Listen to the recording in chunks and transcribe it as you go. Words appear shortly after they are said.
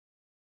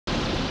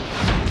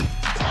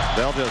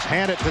They'll just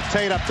hand it to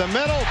Tate up the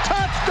middle.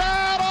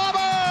 Touchdown,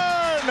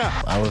 Auburn!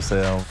 I would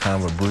say I'm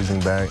kind of a bruising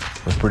back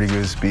with pretty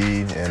good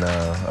speed and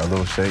a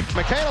little shake.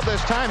 McCaleb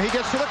this time, he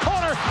gets to the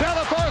corner, down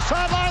the far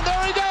sideline,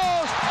 there he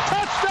goes!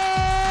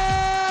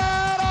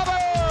 Touchdown,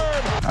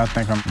 Auburn! I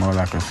think I'm more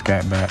like a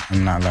scat back.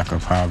 I'm not like a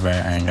power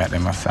back. I ain't got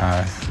that much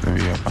size to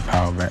be a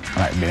power back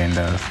like Ben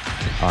does.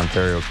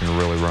 Ontario can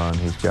really run.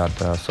 He's got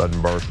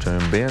sudden burst to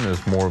him. Ben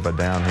is more of a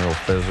downhill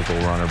physical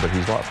runner, but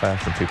he's a lot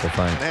faster than people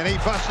think. And he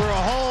busts through a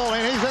hole,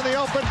 and he's in the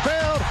open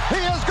field. He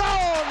is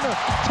gone!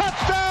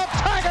 Touchdown,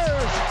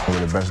 Tigers!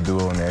 We're the best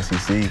duo in the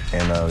SEC,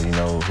 and you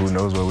know, who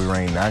knows where we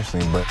rank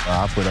nationally, but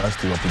I put us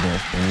two up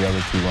against any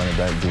other two running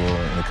back duo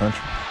in the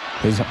country.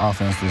 His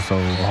offense is so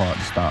hard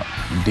to stop.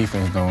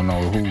 Defense don't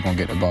know who's gonna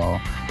get the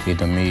ball,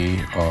 either me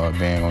or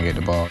Ben gonna get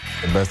the ball.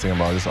 The best thing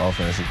about this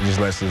offense, it just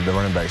lets the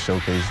running back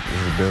showcase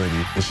his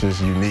ability. It's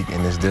just unique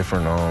and it's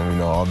different on, you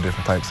know, all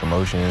different types of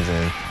motions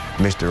and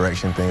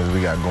misdirection things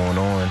we got going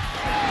on.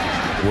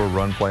 We're a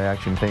run play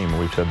action team.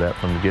 We've said that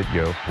from the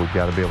get-go. We've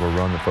got to be able to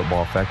run the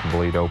football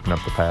effectively to open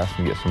up the pass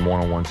and get some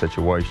one-on-one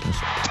situations.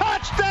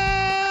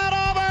 Touchdown,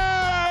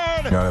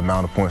 Auburn! You know, the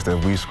amount of points that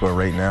we score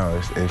right now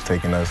is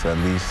taking us at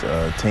least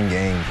 10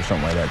 games or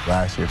something like that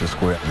last year to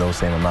score those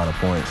same amount of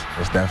points.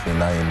 It's definitely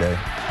night and day.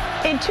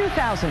 In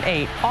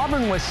 2008,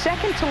 Auburn was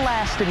second to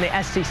last in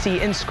the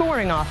SEC in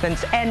scoring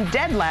offense and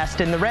dead last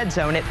in the red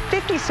zone at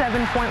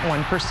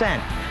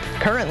 57.1%.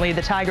 Currently,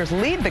 the Tigers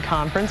lead the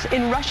conference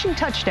in rushing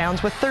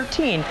touchdowns with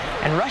 13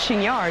 and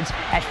rushing yards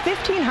at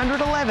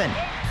 1,511.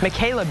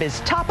 McCaleb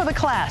is top of the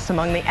class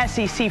among the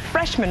SEC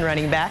freshman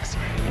running backs.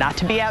 Not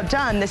to be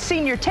outdone, the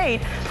senior Tate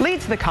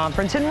leads the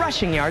conference in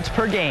rushing yards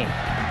per game.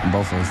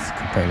 Both of us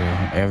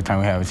competitive. Every time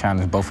we have a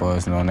challenge, both of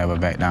us don't never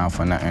back down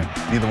for nothing.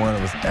 Neither one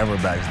of us ever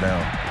backs down.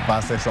 If I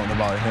say something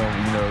about him,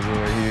 you know,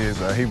 where he is,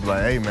 he'd be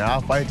like, hey, man,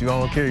 I'll fight you. I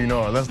don't care. You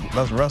know, let's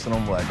wrestle.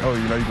 I'm like, oh,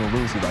 you know, you're going to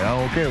lose. He's like, I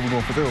don't care. We're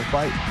going to still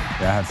fight.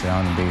 Yeah, I have to say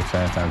I'm the biggest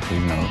trash talker.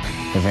 You know,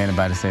 if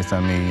anybody says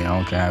something to me, I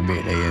don't care how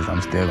big they is,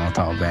 I'm still going to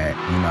talk back.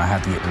 You know, I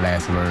have to get the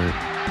last word.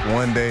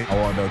 One day, I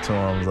walked up to him,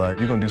 I was like,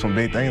 you're going to do some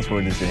big things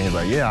for this year. And he's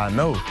like, yeah, I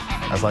know.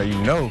 I was like, you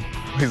know.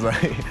 He's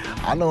like,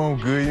 I know I'm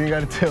good, you ain't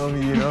got to tell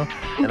me, you know?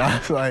 And I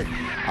was like,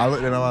 I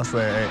looked at him, I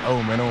said, hey,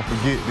 oh man, don't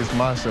forget, this is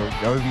my show.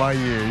 That was my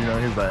year, you know?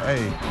 He's like,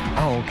 hey,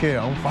 I don't care,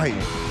 I'm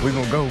fighting. We're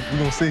going to go, we're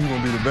going to see who's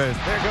going to be the best.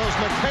 There goes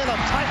McCaleb,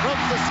 tight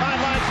ropes the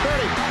sideline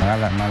 30. I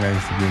like my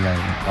legs to be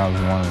like, I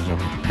was one of the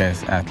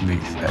best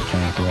athletes that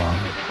came through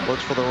Auburn.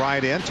 Looks for the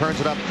right end,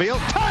 turns it upfield,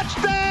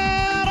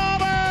 touchdown,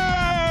 Auburn!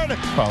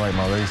 I like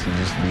my legacy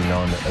just to be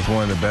known as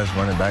one of the best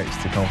running backs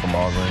to come from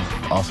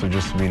Auburn. Also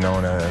just to be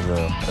known as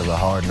a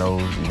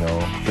hard-nosed, you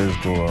know,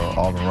 physical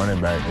Auburn running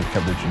back that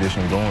kept the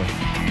tradition going.